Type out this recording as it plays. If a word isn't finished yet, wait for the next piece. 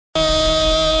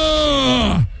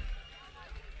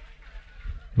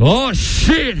Oh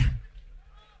shit!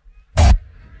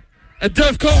 And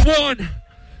Defqon.1,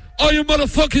 are you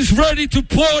motherfuckers ready to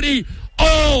party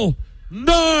all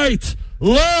night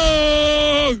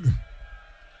long?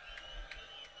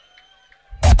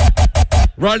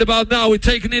 Right about now, we're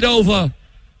taking it over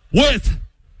with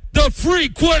the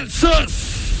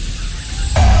Frequencerz.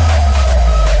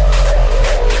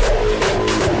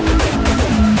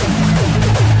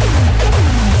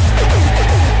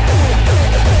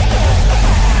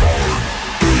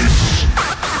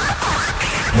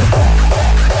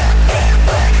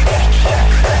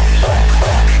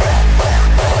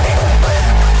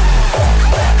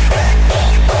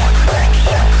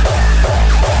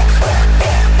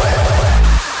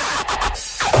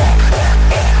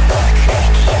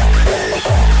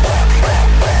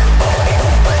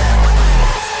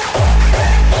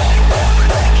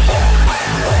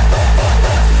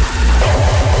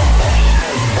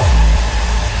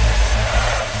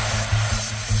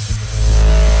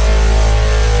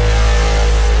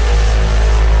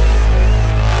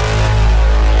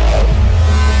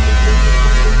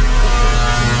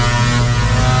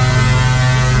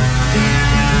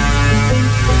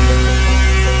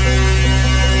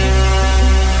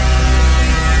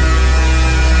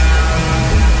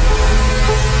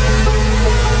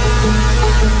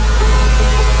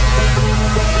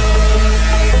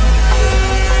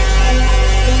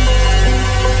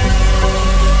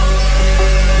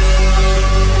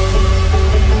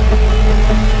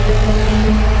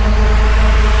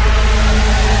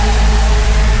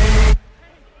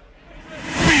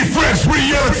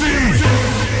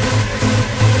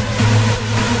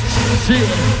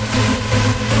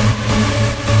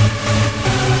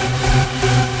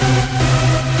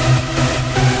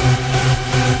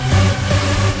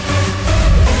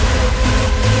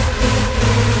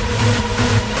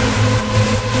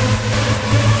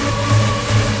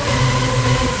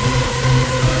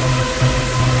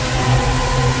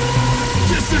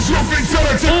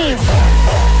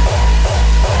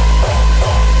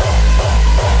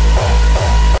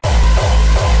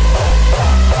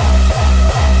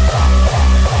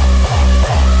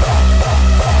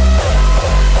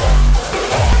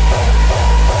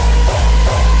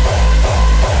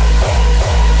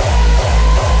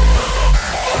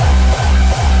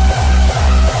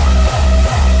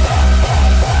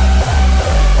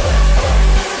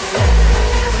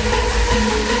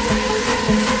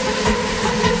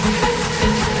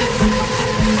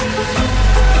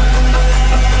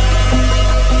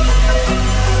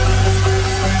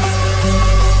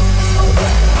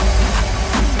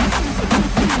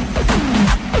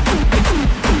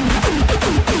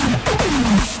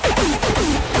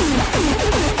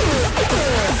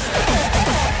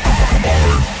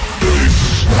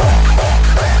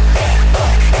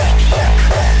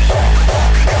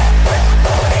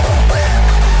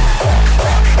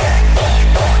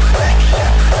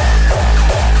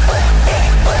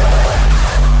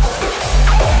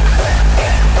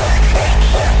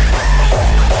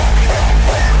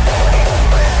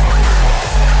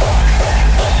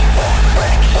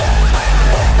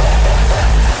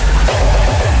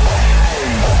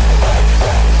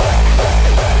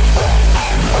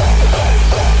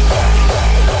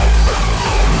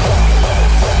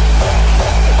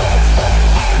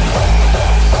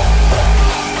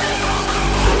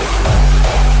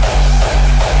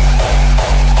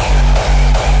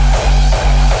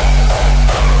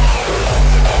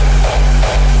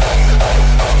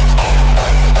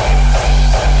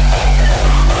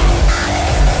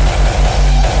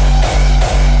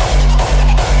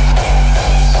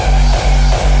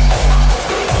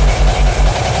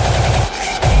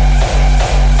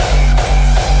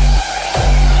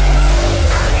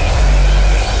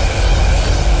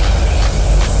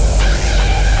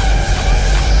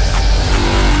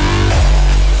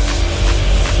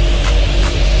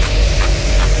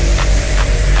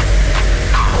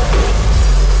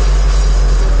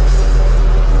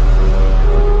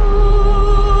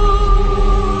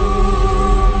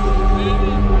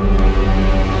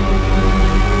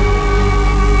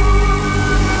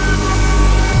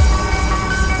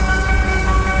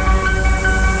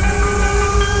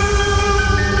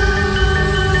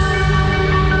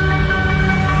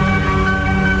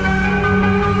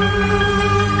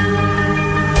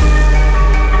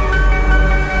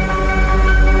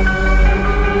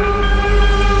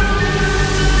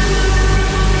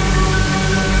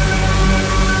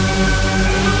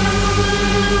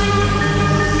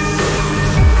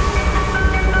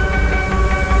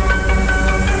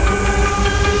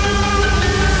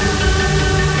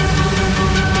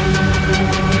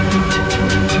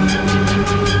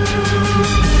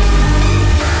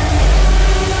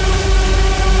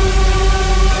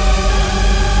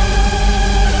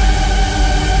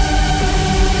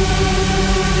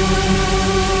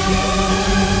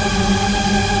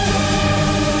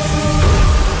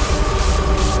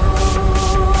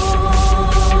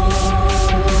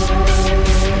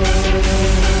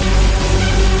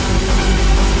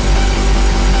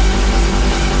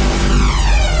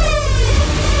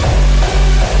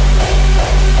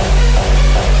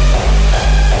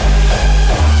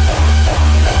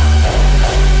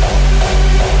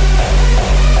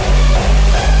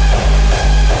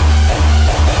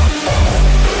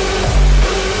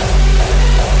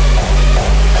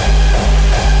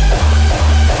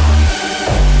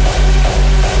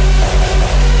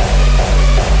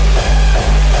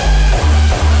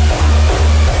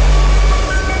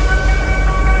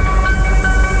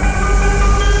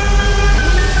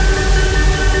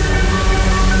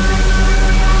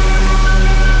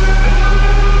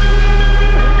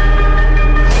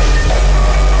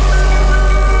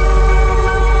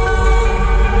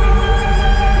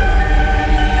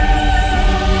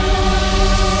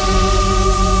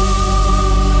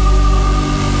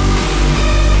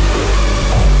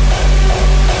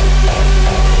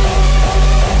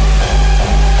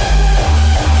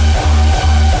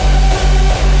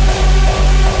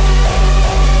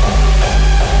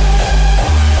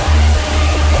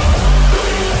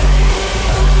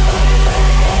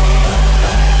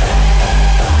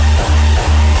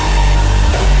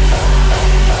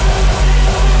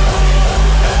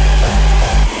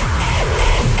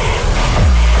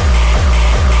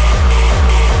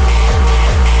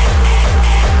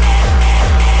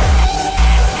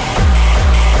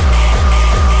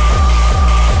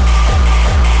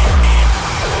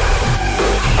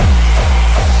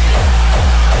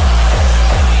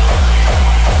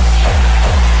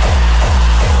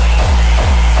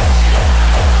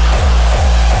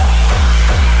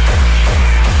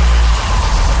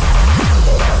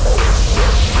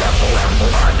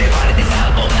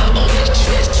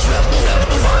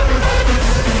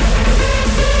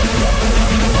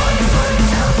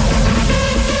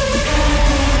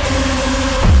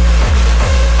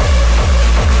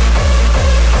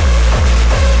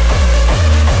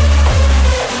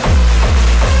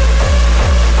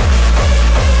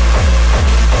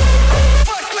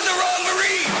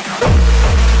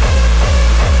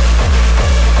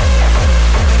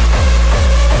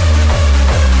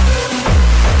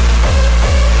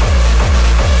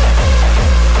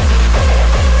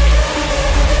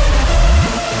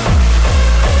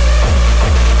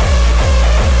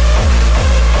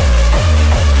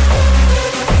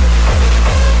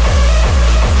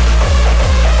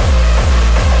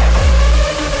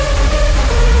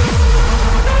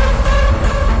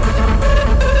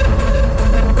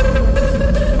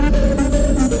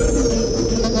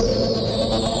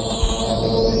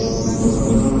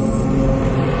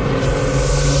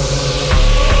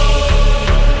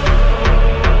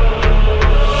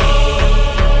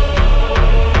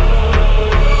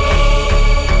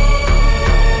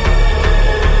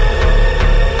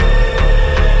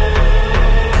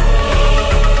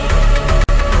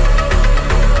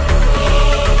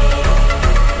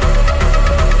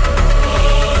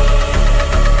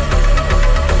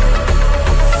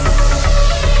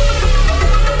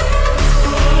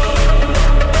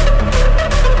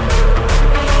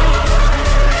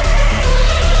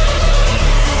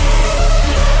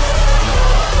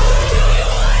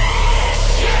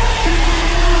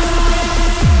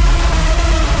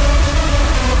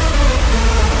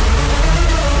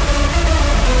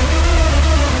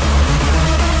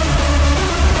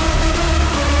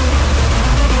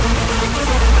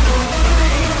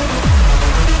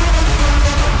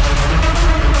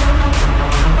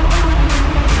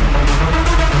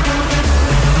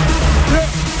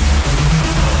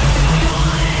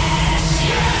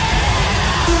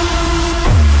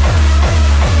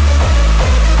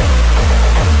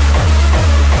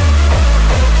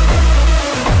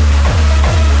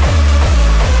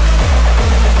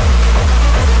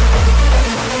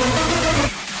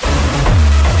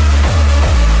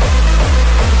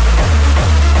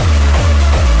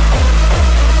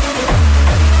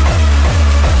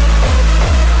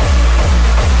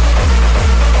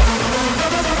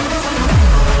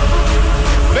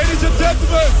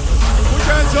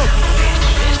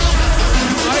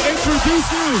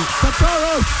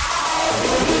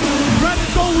 Delusion,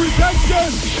 Radical Redemption,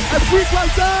 and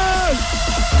Frequencerz.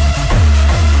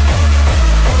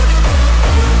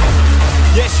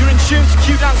 Yes, you're in tune to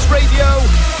Q-Dance Radio.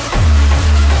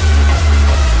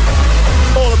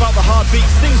 All about the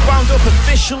heartbeats. Things wound up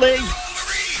officially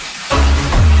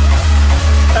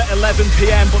at 11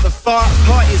 p.m, but the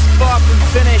party is far from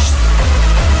finished.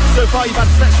 So far you've had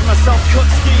sets from myself,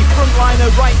 Kutski, Frontliner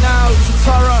right now,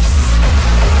 Tartaros,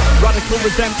 Radical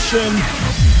Redemption.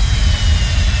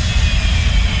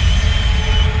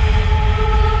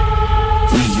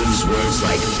 We use words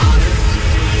like honor,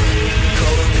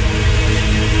 code,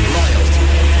 loyalty.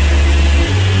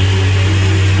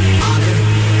 Honor,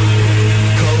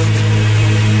 code,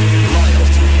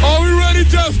 loyalty. Are we ready,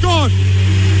 Defqon?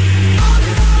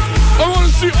 I want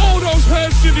to see all those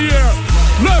hands in the air.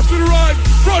 Left to the right,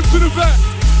 front to the back.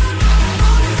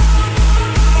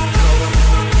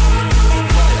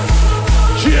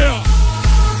 Yeah.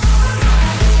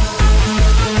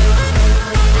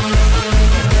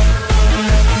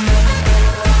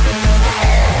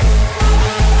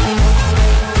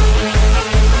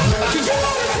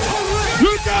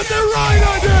 You got the right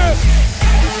idea.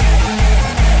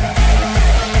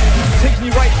 Taking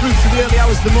you right through to the early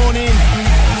hours of the morning.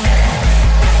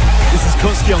 This is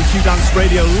Kutski on Q-Dance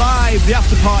Radio live, the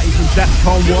after party from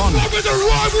Defqon.1. Look at the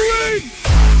rivalry!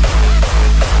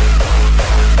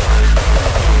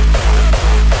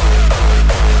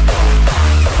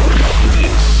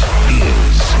 This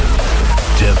is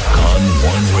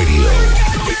Defqon.1 Radio.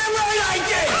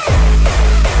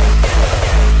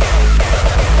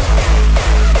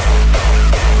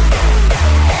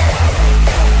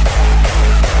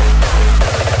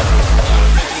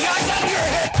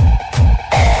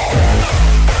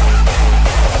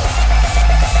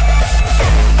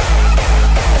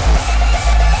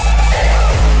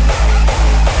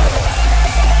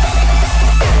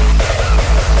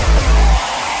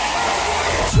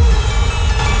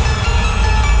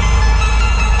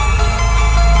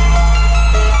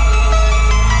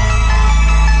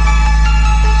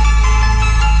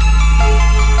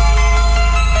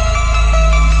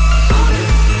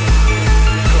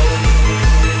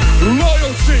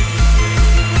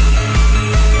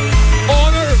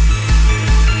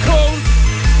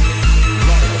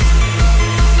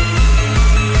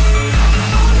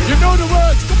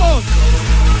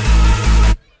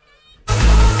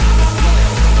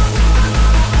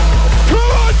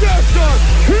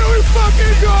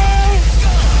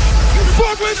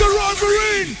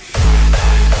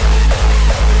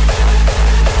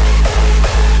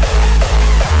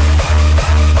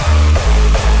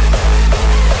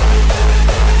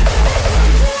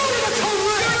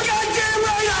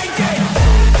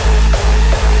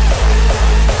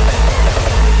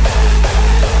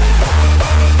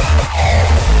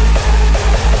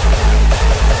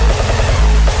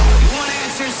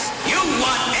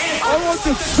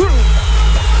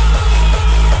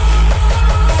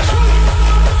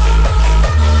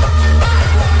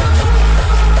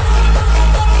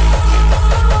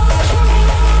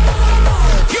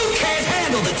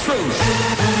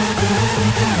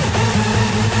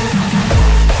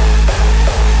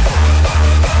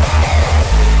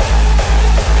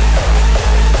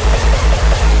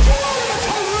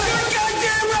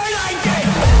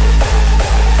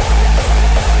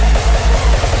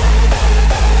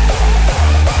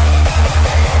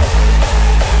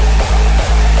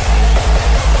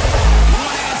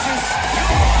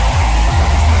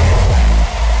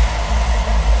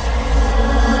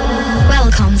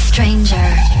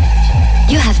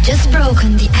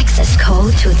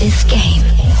 To this game.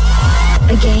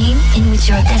 A game in which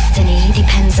your destiny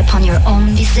depends upon your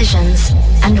own decisions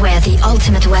and where the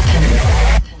ultimate weapon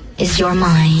is your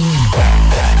mind.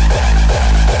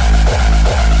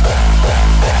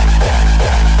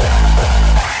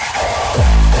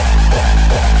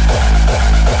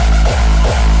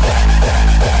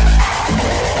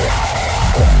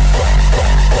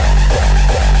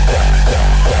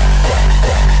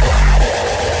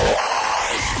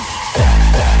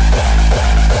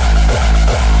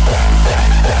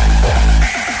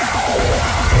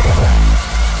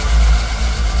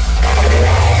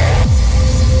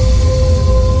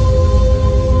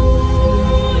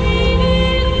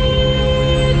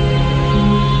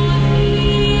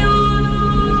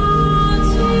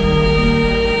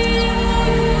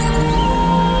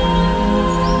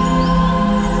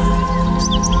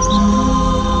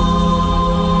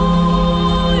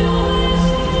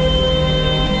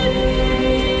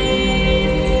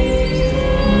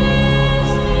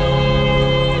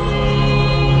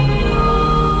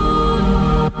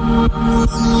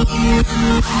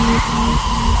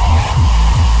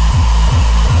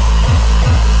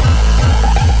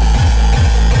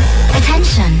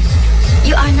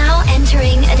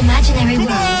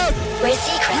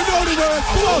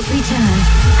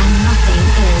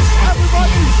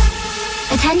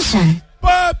 Attention.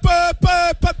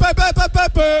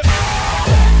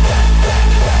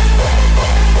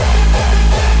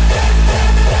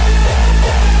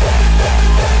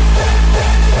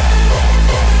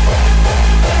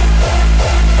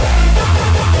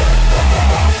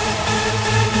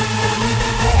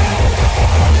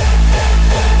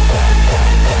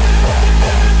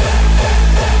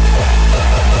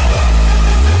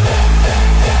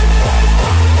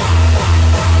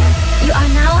 You are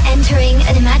now entering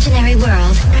an imaginary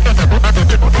world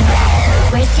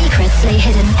where secrets lay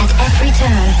hidden at every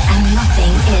turn and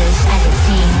nothing is as it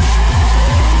seems.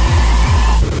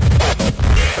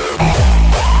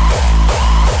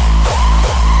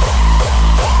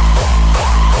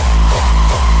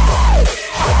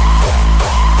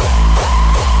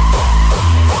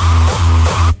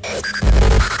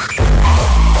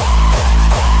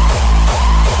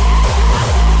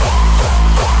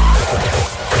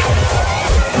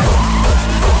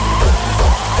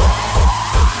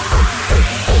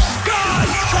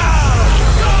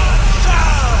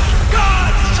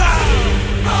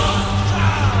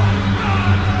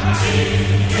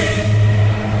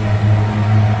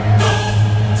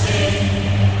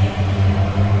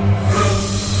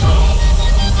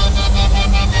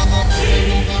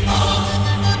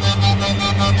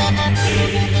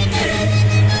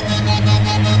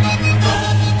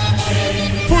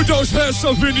 Those hands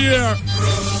up in the air.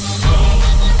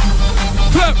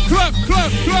 Clap, clap,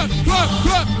 clap, clap, clap,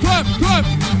 clap, clap, clap.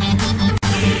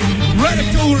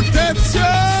 Radical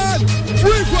Redemption.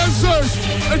 Frequencerz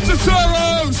and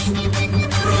Tartaros.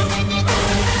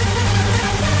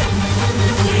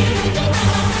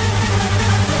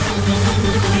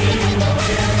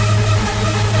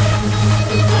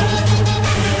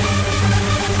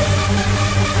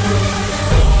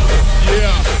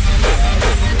 Yeah.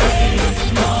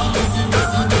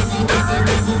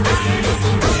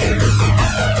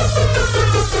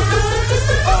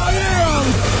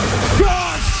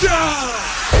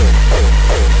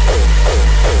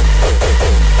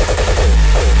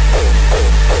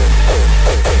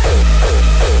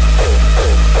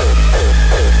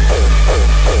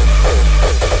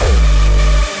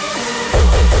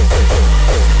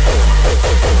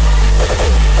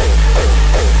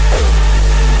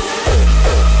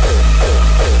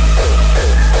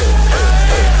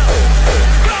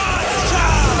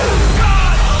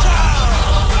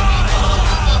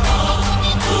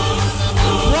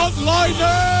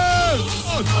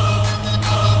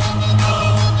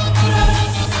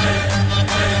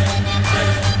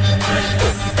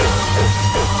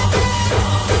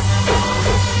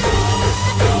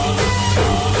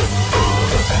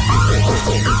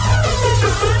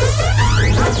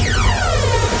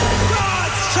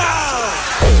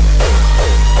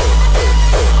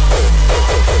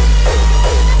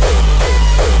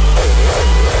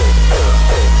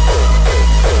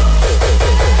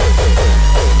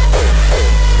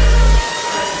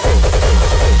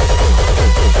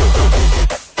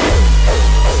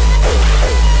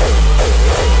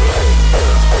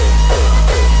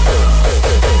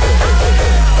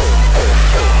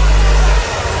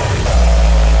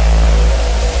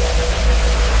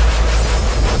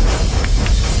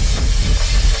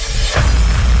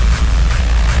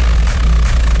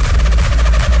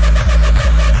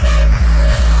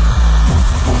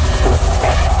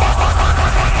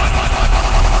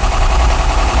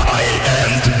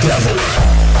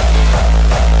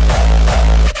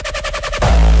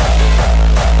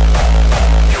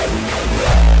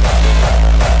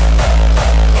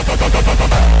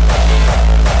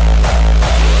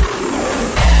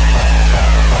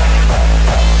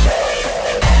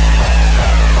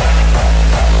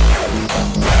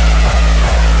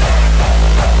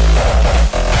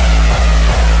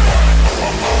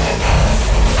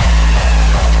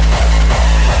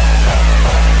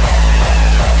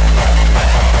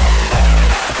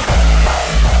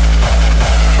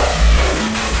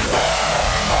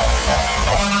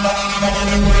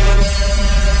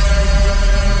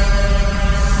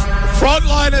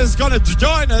 Frontliner is gonna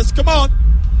join us. Come on.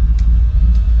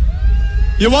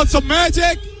 You want some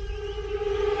magic?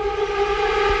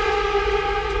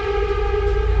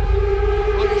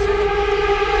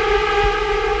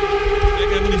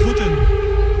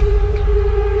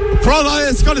 Frontliner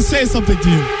is gonna say something to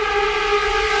you.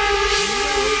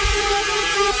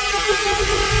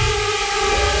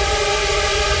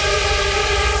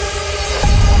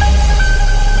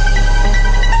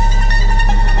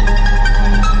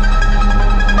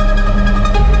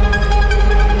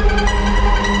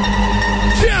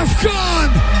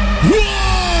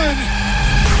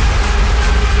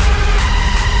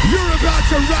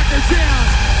 To rock her down.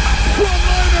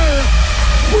 Frontliner.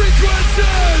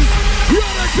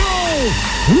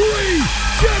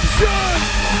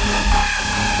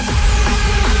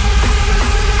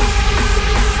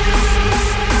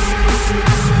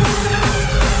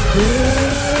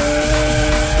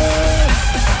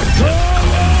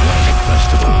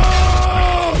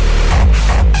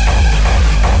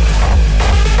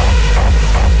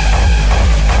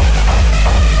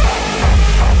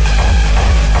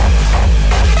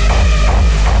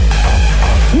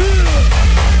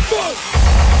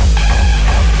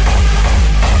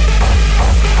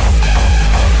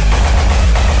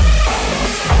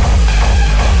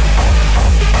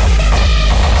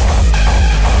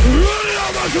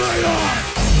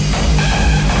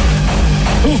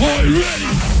 Are you ready?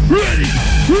 Ready?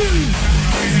 Ready?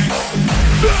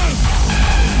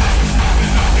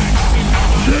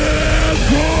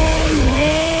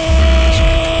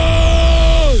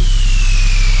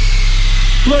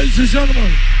 Ladies and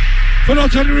gentlemen,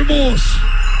 without any remorse,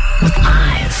 with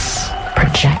eyes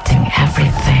projecting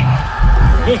everything,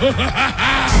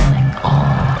 telling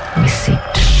all we seek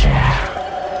to share.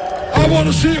 I want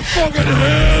to see your fucking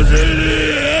hands in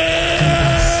the air.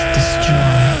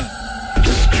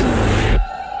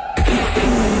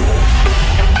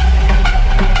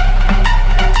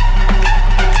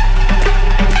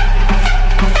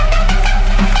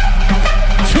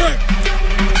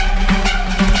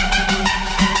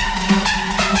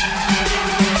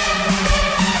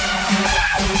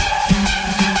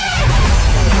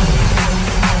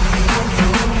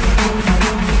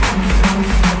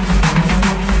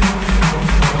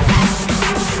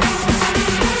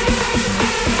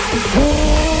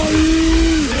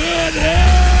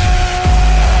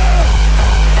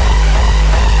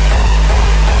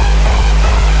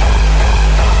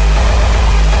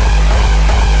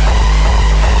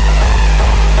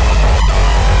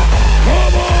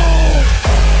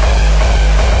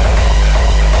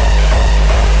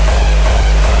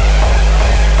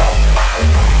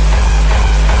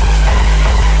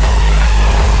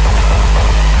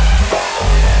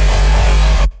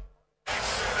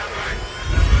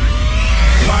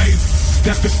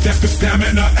 That's the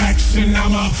stamina action.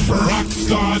 I'm a rock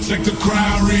star. Check the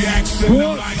crowd reaction.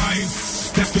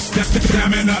 That's the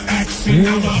stamina action.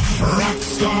 I'm a rock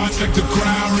star. Check the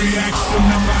crowd reaction.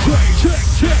 I'm like check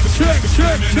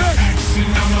action.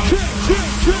 I'm a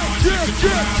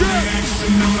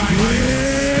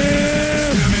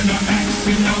stamina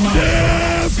action. I'm a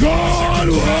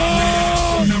Defqon.1.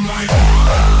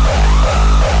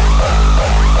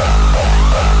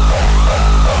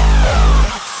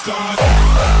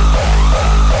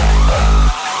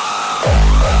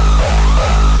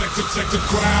 Check the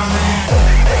crowd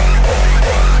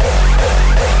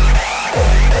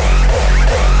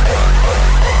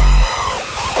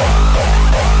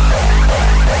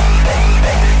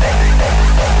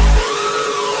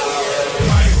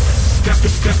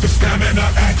That's the stamina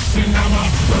action. I'm a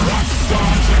rock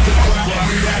star. Check the crowd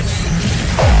reaction.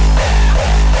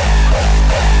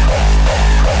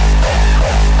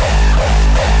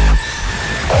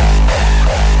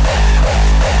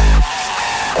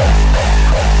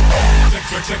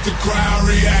 Check the crowd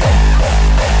react.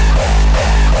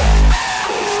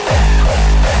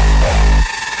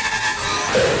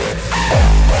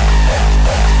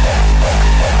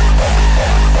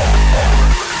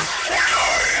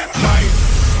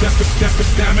 That's the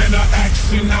stamina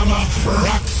action. I'm a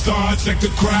rock star. Check the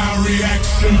crowd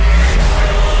reaction.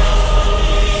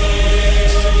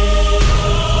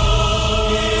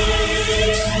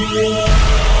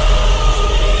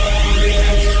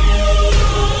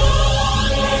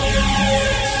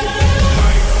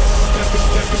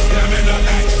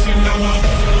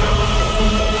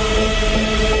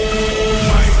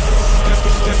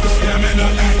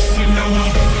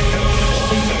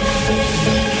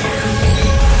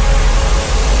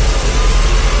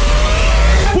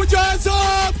 Put your hands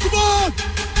up! Come on!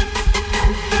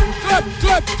 Clap,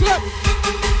 clap, clap!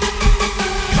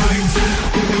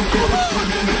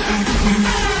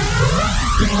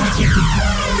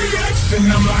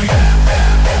 Reaction, I'm like,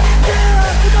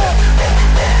 Yeah, come on!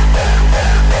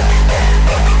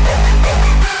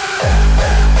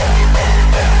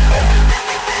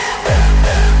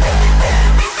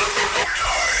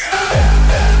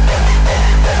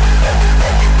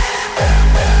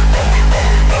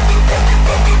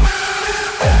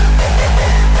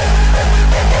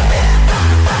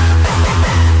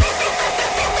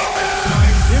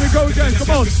 Here we go again, come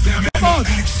on! Come on!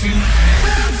 Come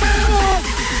on!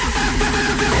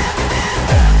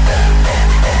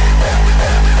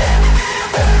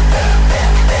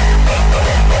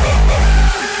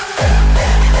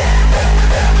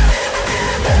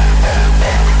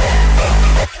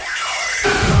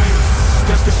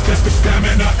 That's the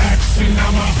stamina action.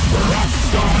 I'm a rock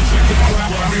star. Check the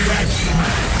crowd reaction.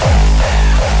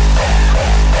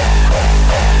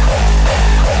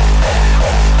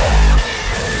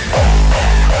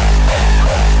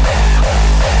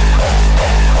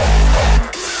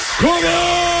 Come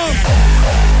on!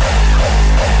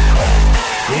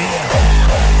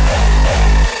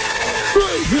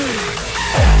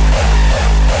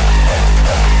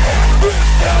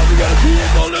 Now we got a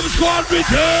team on 11 squad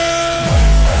return!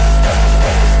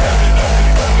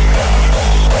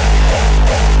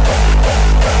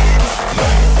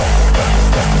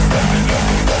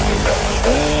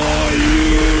 Are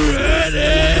you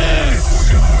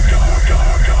ready?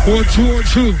 1, 2, 1,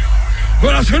 2.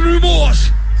 Well, that's Henry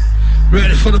Morse.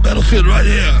 Ready for the battlefield right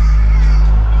here.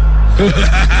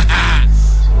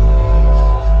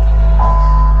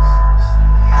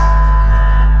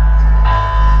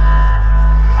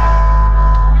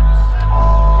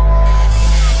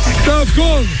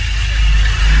 Defqon!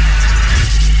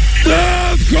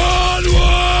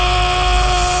 Defqon.1!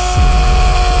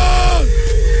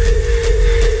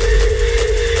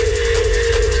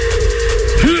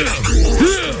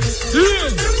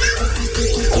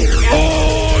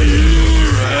 Are you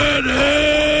ready?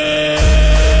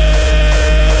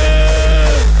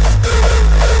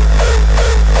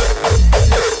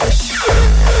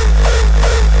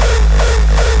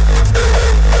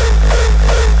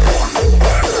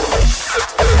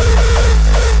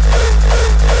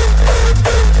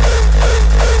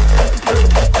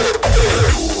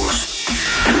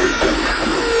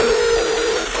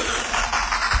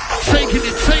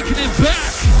 Taking it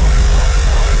back.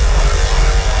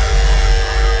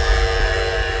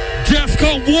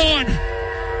 Defqon.1,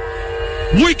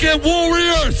 Weekend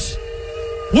Warriors.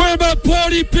 Where my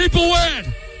party people at?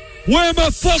 Where my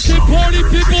fucking party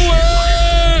people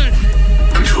at?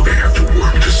 Until they have to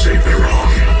work to save their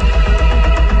own.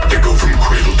 They go from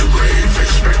cradle to grave,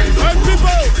 expecting the world to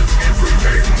give them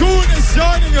everything. Goon is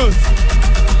joining us.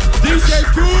 DJ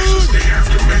Goon. They have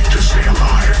to make to stay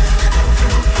alive.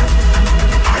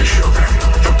 I show them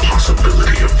the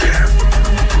possibility of death.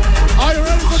 Are you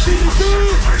ready for DJ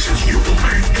Goon? Sacrifices you will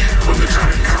make when the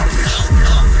time comes.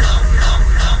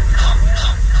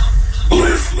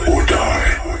 Live or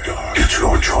die. It's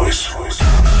your choice.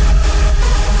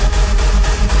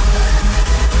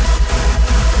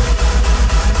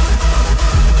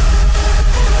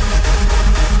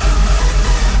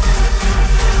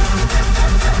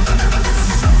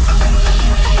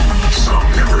 Some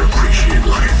never appreciate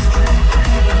life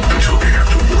until they have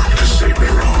to work to save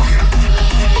their own.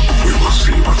 We will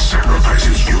see what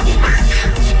sacrifices you will make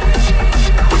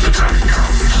when the time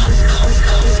comes.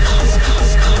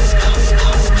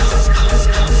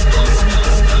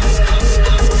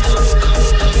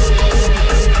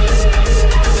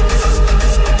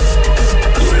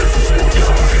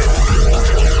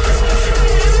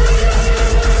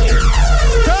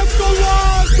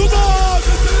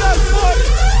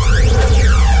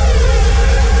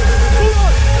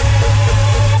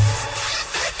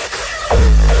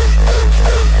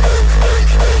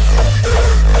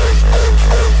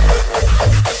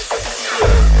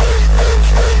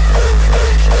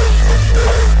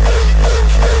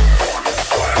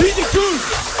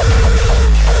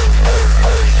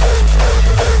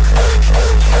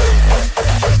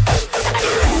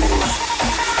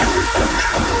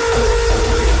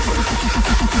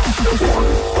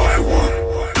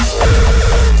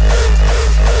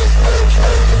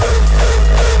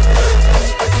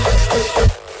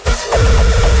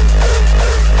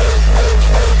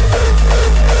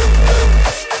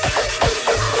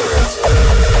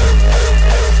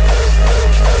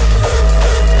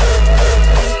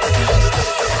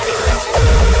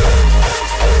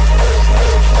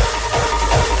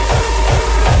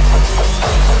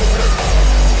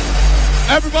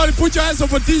 Everybody put your hands up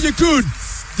for DJ Koen.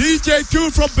 DJ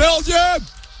Koen from Belgium.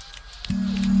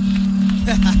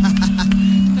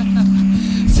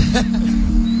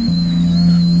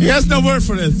 He has no word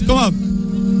for this. Come on.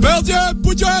 Belgium,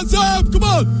 put your hands up. Come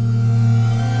on.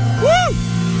 Woo!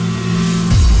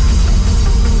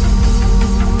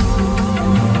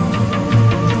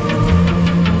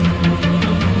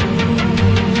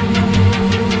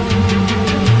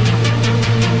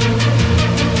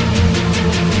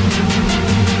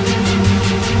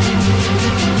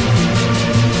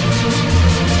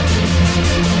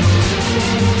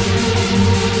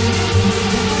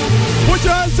 Put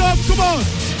your hands up, come on!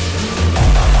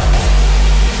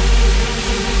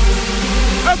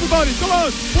 Everybody, come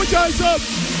on, put your hands up!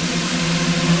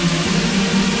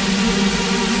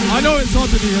 I know it's hot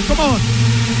in here, come on!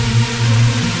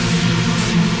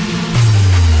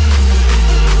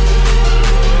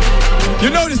 You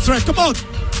know this track, come on!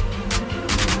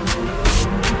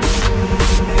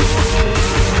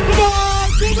 Come on,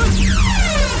 come on!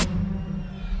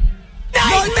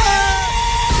 Nightmare!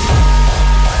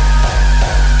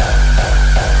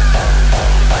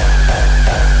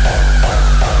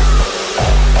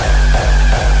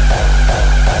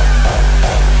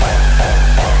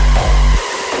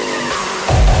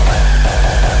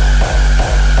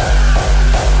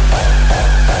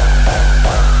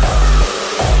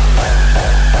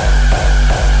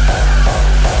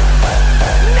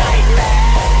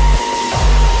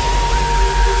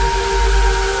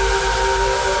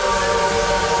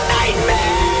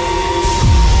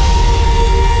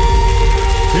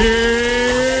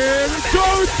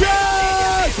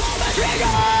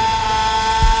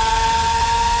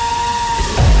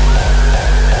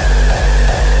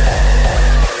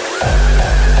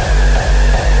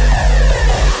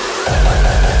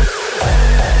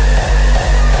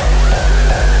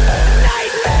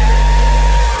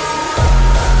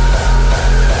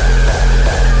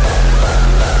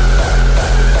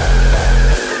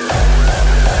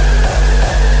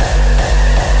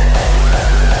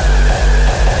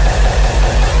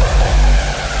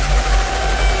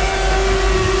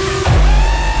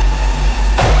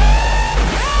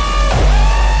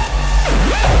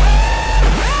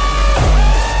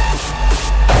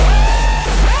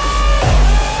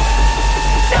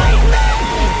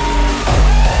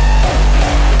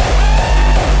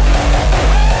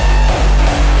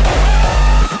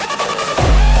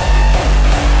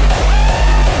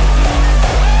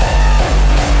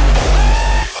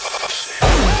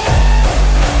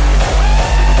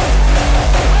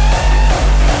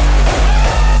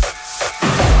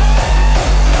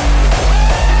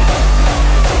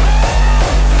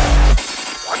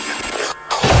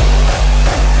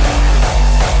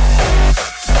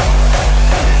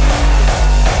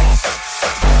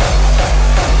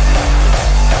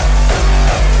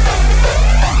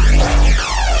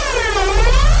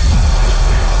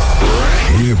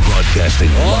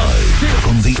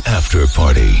 From the after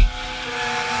party.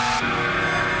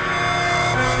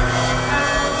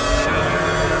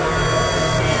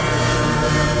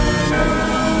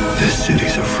 This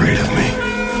city's afraid of me.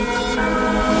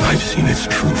 I've seen its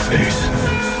true face.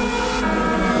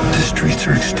 The streets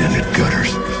are extended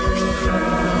gutters.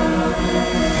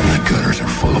 And the gutters are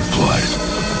full of blood.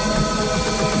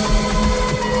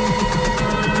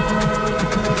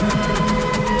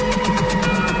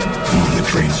 And when the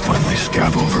drains finally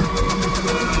scab over,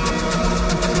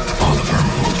 all of them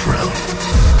will drown.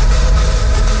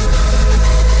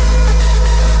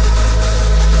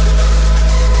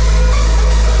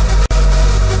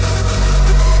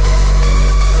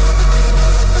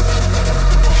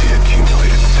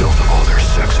 Filth of all their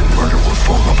sex and murder will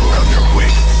foam up around their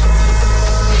waists.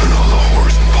 And all the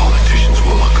whores and politicians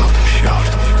will look up and shout,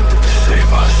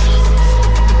 "Save us."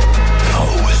 And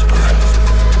I'll whisper,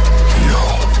 "No."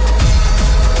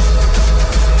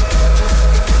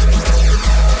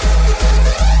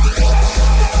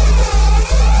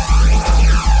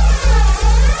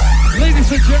 Ladies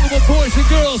and gentlemen, boys and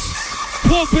girls,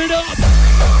 pump it up.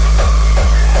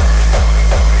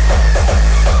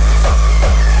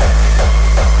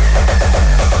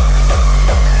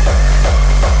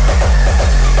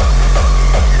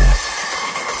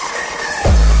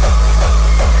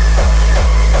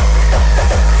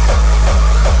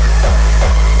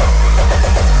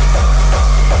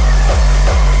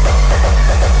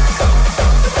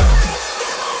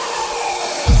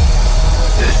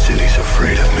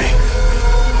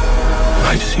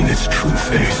 I've seen its true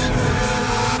face.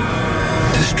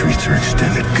 The streets are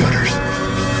extended gutters.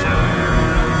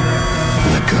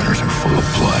 And the gutters are full of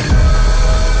blood.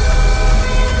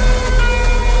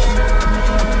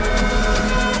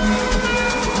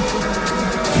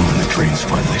 And when the drains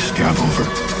finally scab over,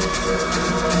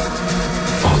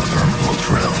 all the vermin will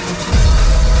drown.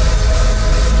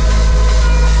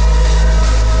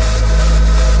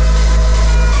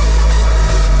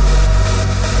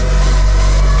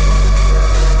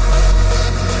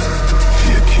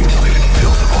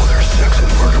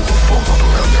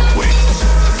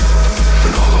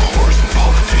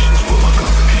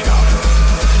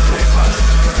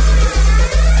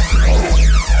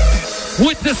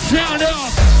 With the sound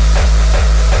up.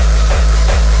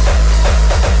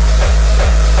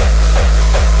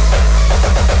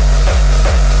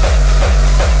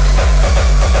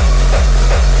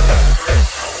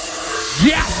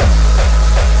 Yes.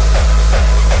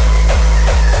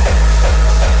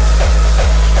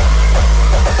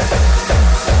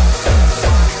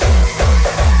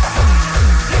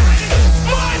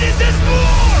 What is this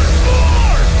more?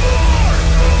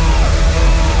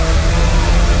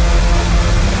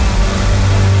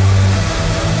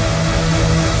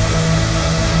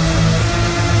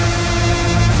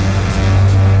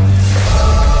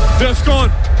 Defqon,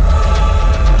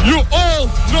 you all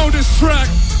know this track.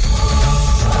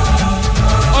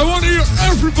 I want to hear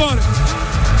everybody.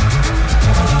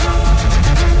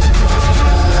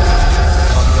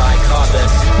 Unlike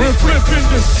others, we're flipping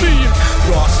the scene.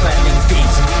 Raw slamming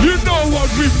beats. You know what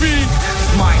we mean.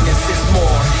 Minus is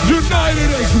more.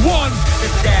 United as one. The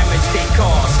damage they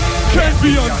cause can't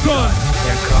be undone.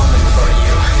 They're coming for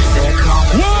you. They're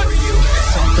coming what? for you.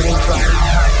 Something trying to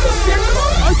hide us. They're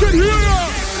coming. I can hear you.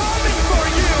 For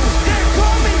you, they're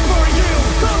coming for you.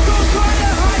 Don't go try to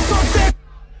hide something.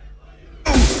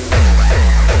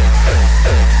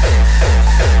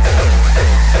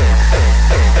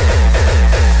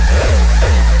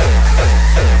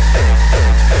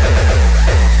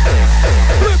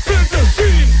 Flipping the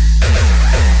scene.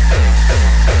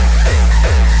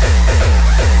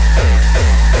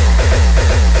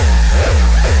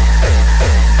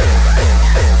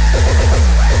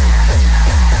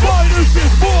 Fighters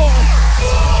is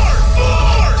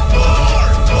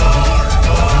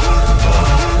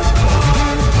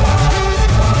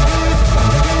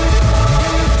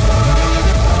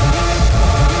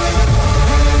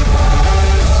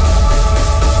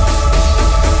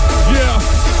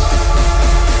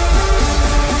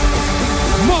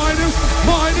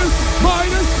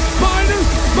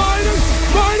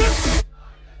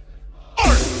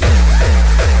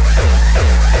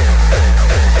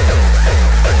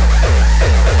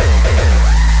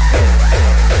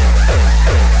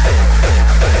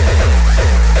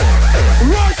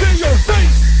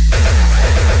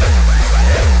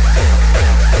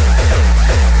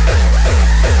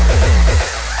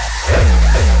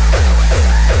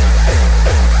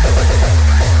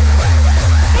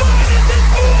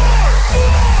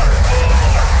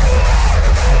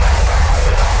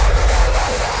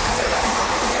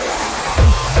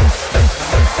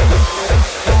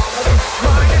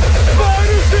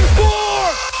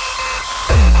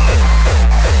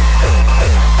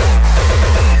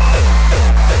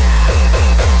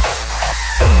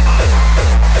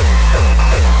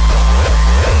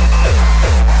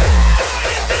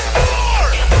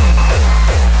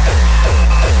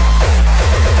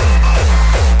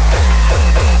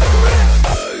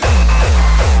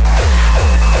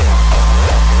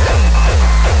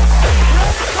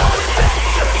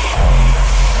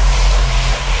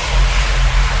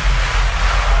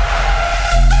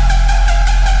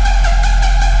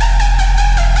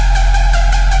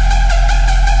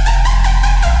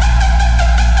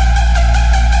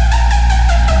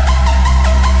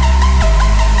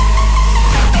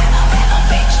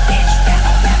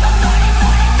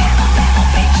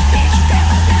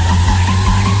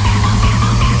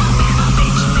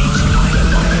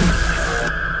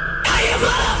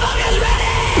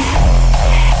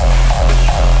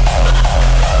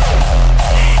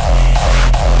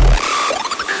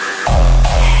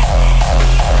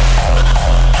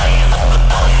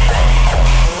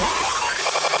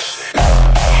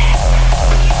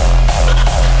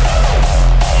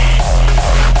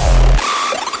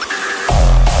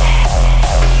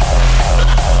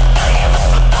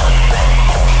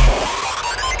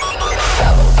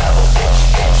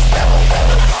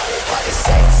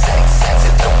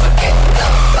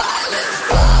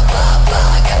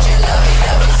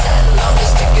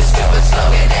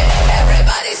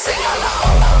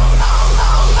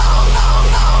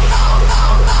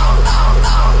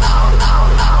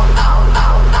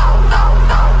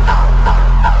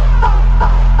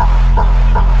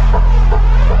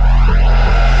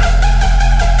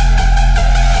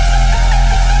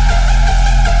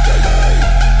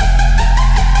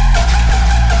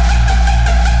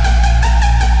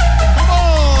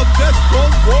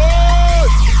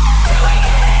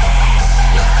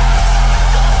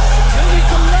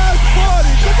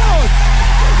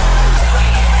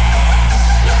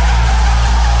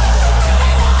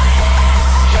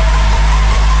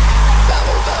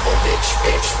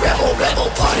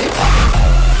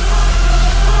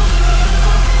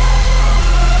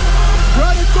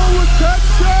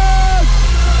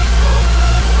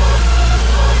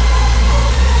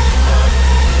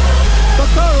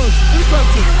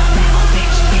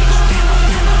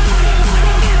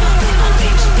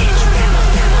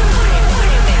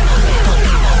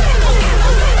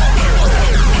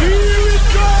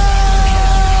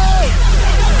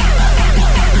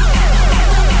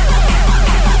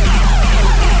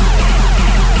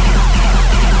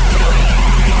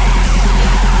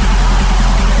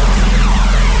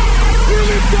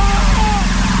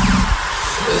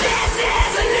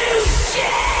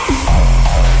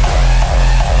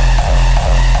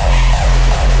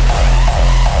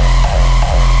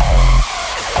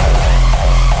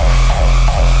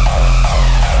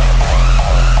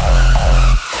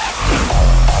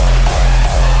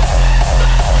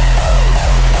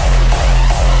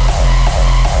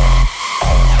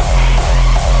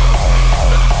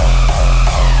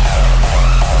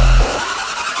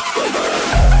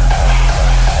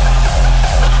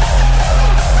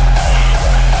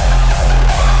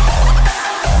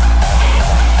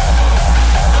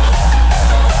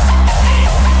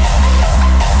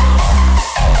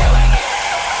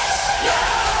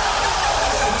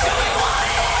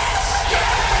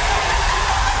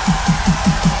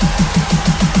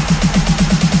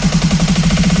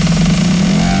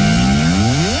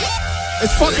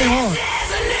fucking hard.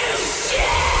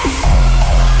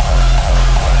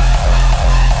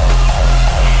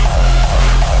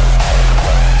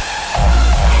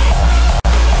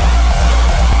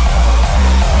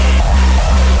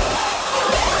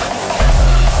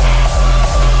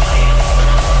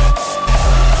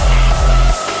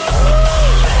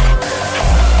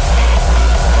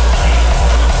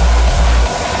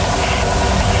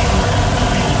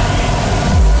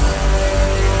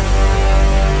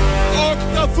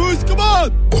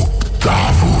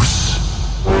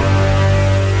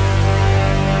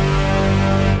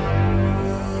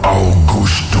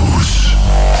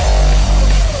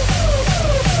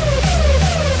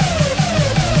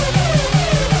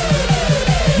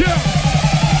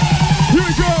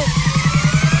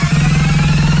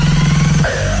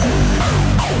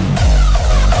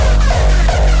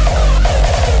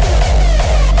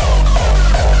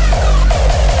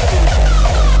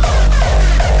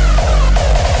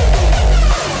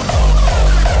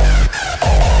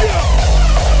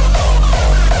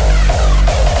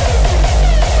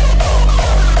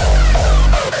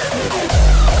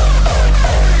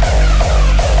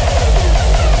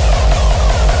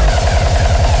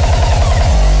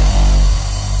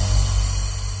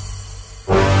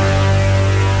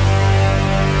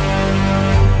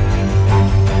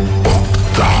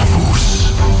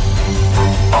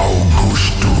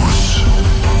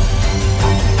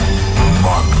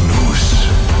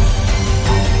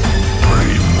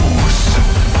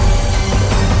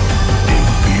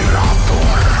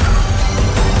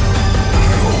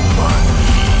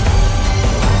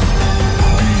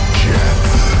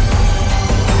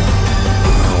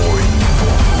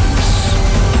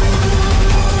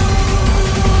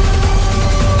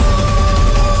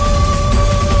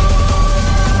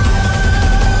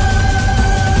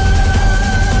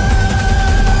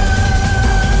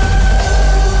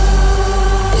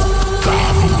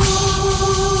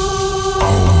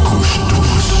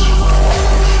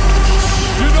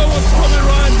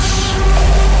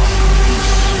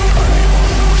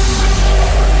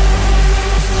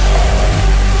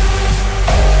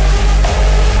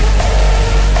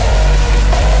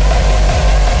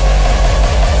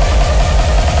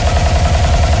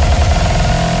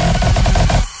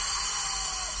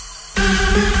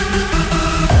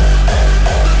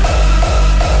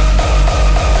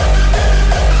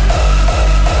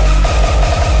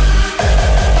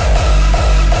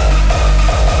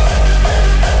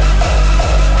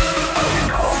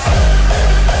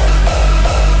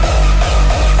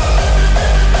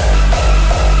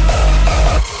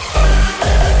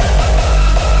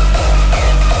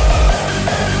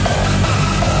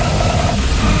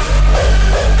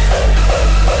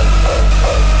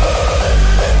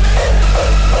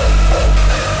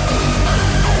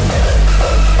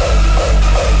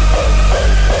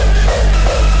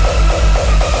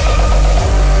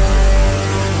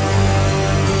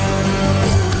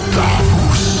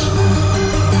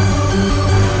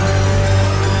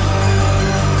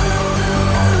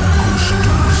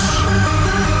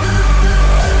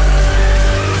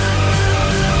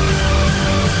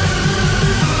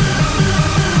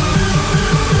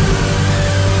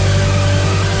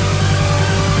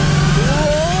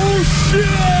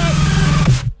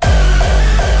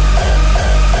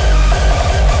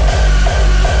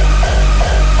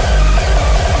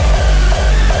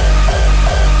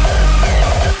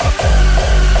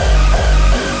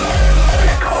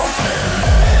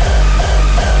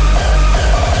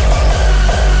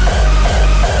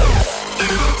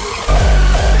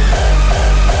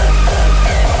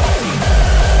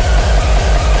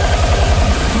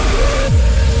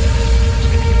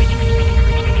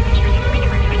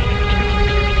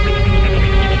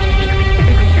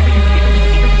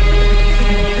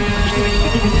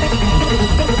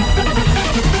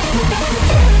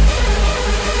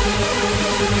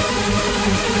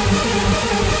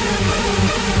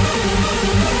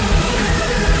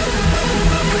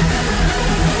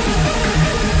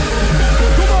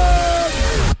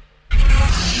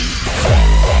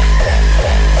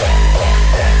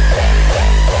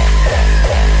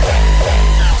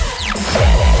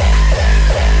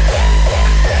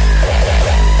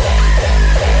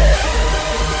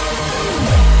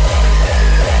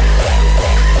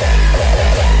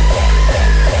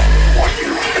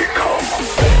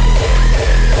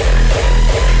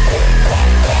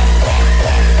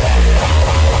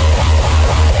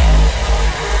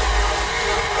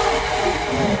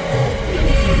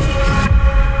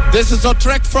 This is a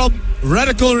track from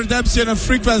Radical Redemption and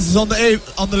Frequencerz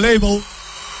on the label.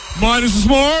 Minus is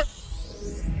more.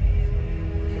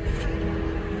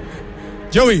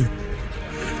 Joey,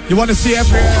 You want to see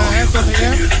every hand on the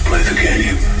air? To play the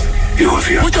game.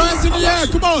 Put your hands in the air,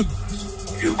 come on!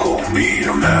 You call me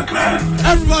a madman.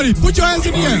 Everybody, put your hands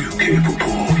in the Are air! you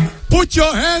capable Put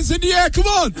your hands in the air, come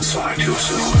on! inside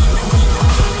yourself?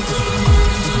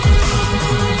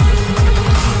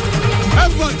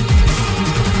 Everybody!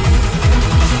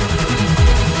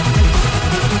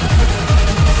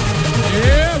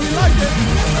 Yeah, we like it!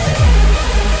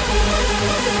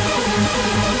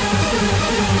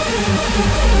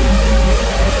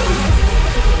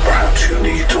 Perhaps you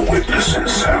need to witness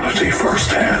insanity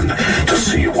firsthand to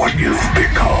see what you've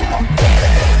become.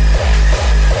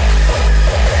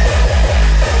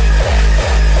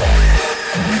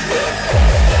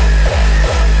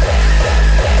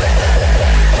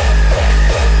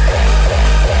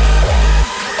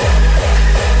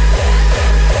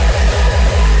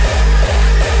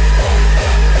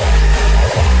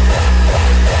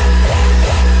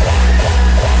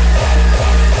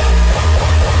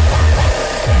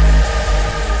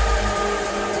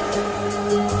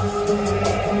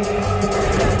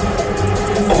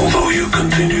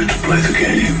 Continue to play the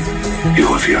game. You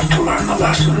have yet to learn the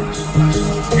lesson.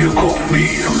 You call me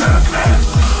a madman,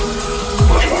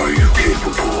 but are you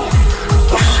capable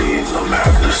of seeing the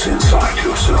madness inside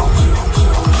yourself?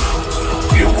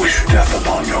 You wish death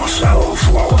upon yourselves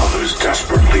while others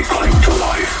desperately cling to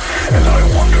life, and I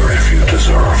wonder if you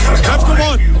deserve the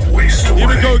time you waste away. Here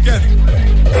we go again.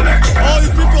 The next all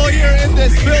the people here in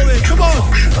this building, come on!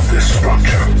 Of this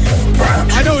structure.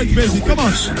 Perhaps I know it's busy, come on!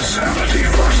 Insanity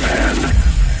firsthand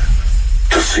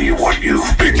to see what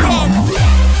you've become.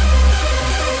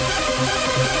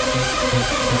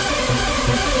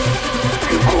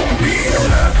 You call me a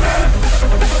madman,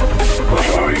 but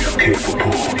are you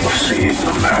capable of seeing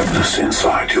the madness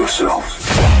inside yourself?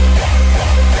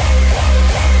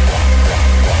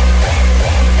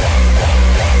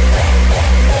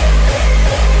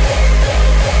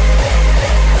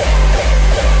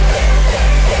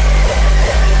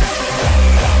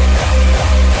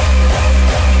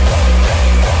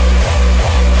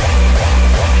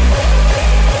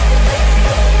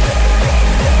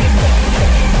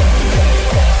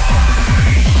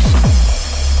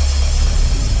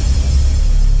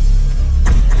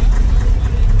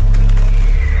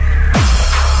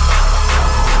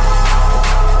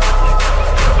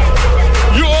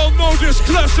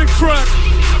 Classic track.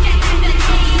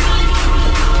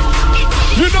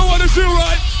 You know what to do,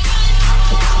 right?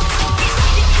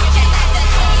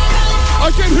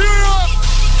 I can hear you.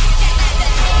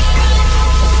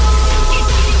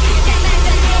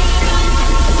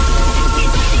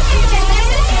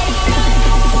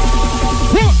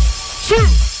 One, two,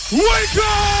 wake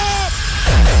up!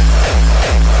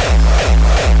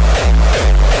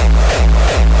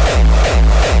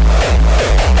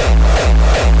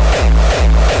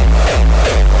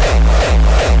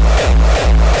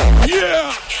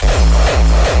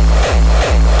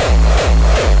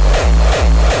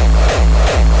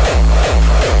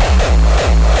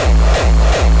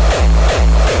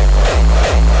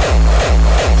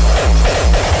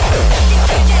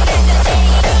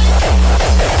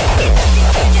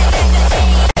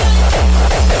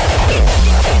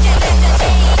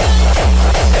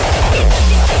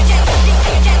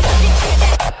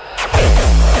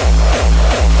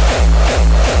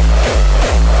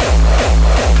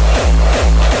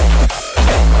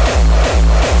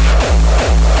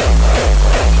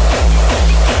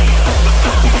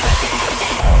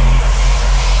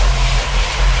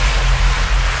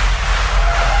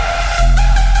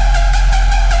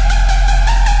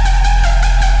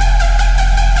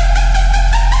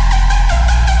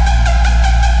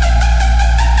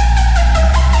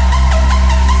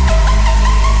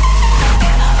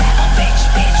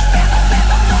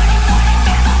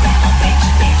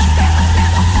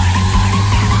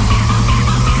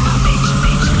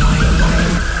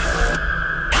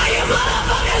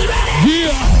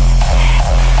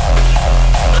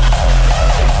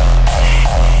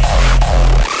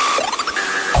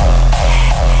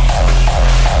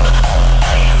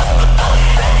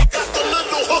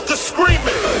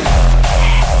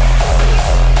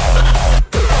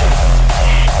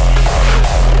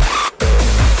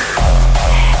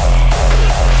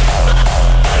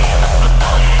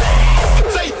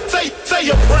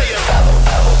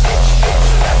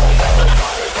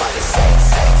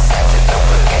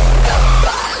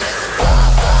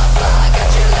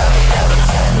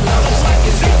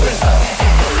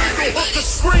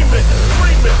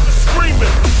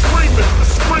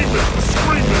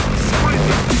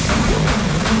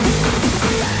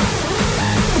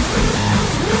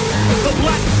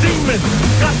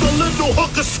 Got the little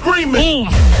hooker screaming.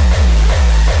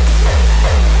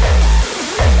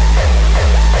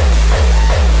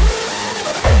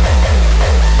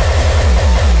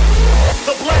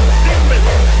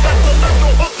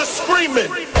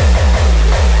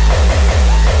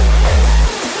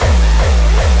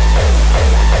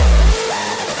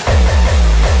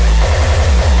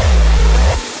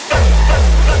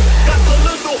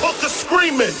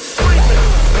 screaming,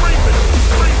 screaming,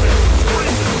 screaming,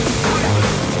 screaming,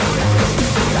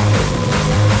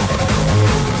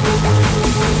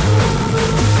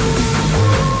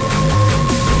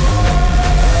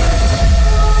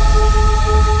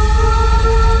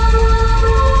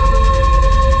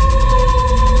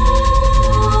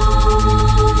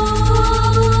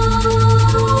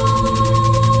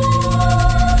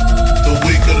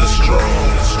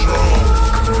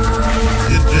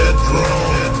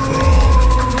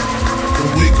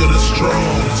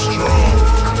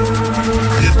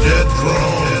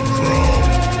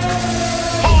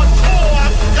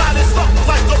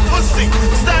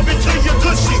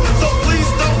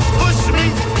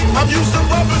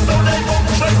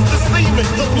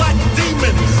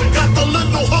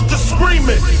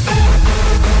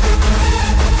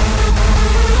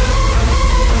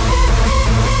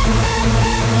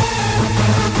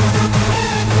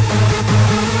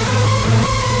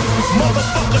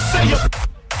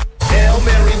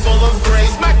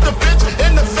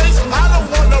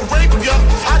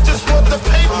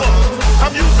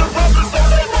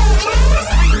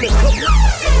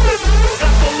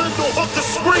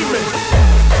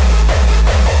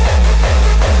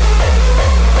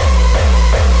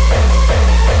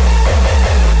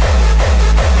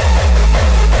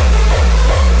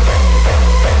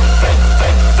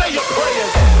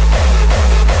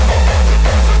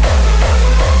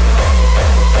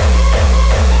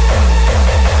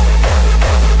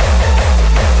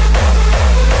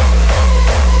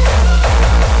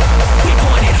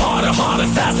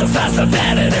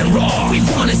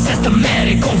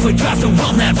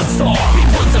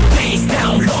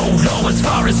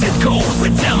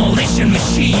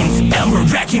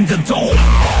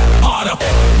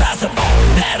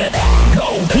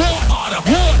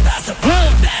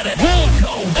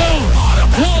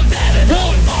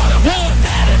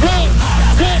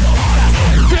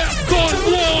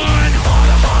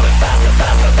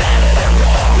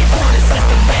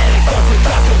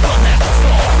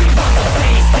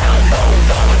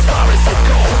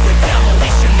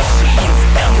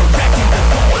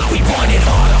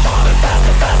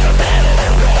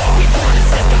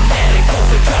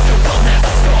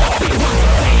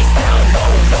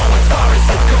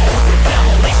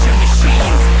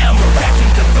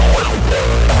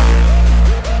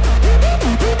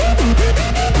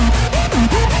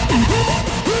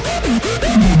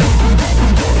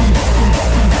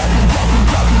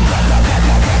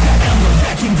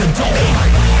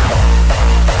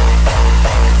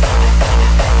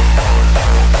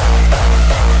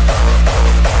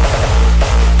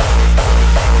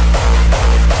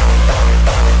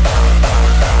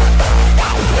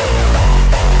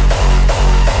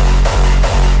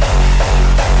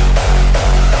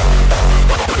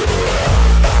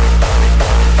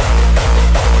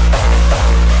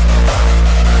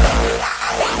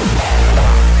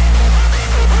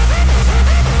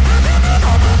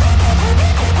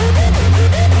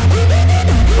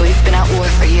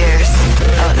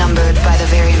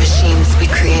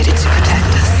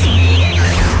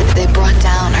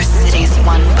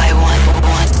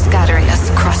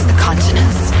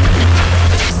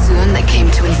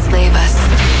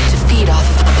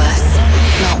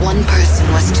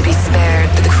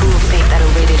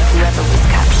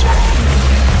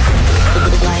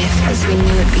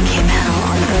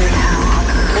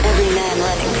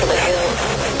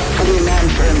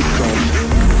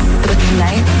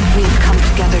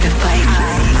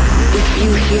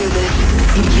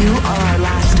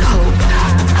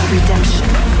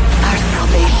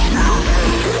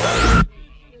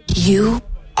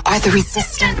 the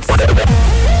resistance.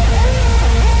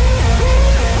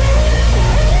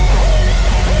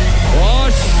 Oh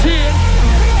shit!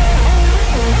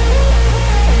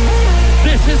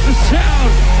 This is the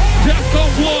sound.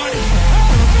 Defqon.1.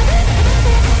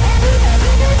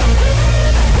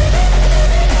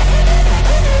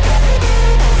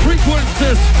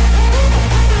 Frequencerz.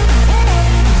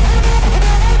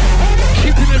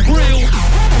 Keeping it real.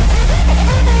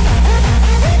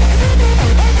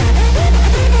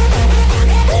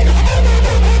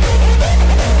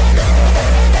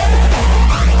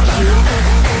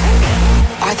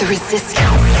 The resistance.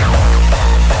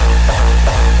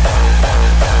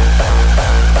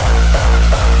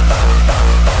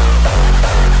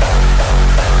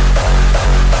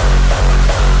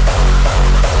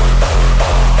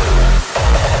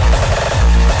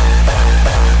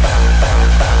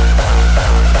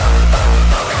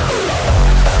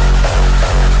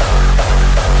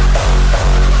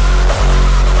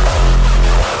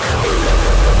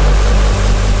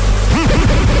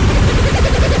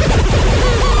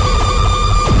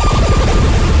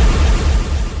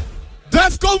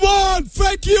 Defqon.1.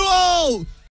 Thank you all.